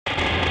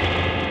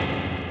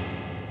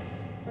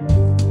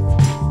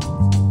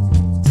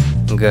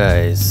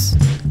Guys,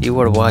 you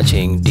are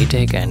watching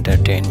D-Tech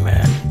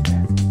Entertainment.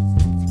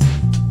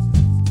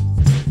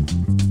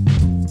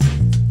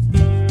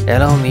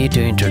 Allow me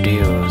to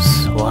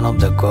introduce one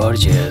of the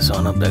gorgeous,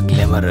 one of the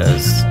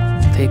glamorous,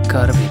 thick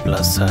curvy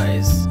plus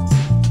size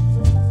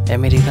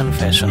American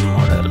fashion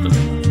model.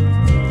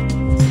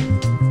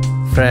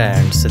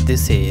 Friends,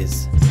 this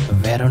is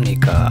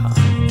Veronica.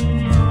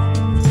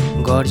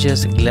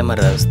 Gorgeous,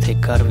 glamorous, thick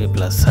curvy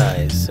plus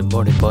size,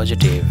 body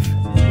positive,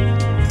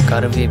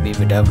 curvy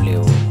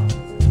BBW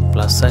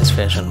plus size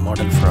fashion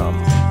model from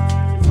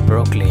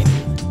Brooklyn,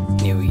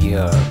 New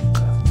York.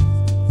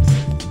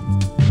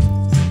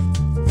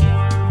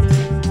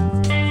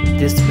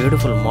 This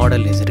beautiful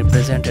model is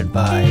represented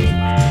by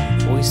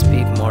We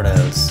Speak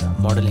Models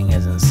modeling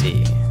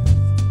agency.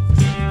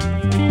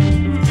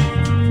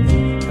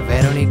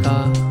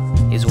 Veronica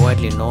is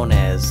widely known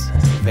as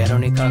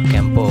Veronica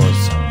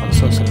Campos on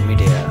social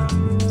media,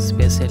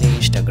 especially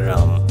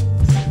Instagram,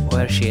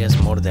 where she has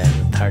more than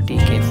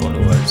 30k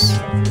followers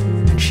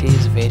and she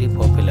is very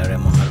popular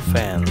among her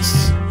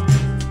fans.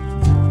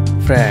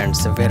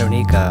 Friends,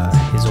 Veronica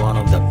is one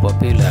of the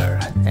popular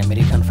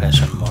American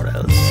fashion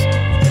models,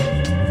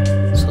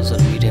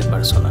 social media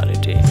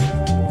personality.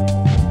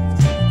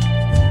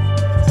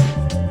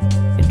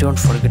 And don't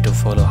forget to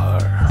follow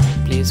her.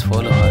 Please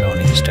follow her on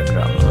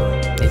Instagram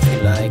if you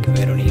like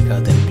Veronica's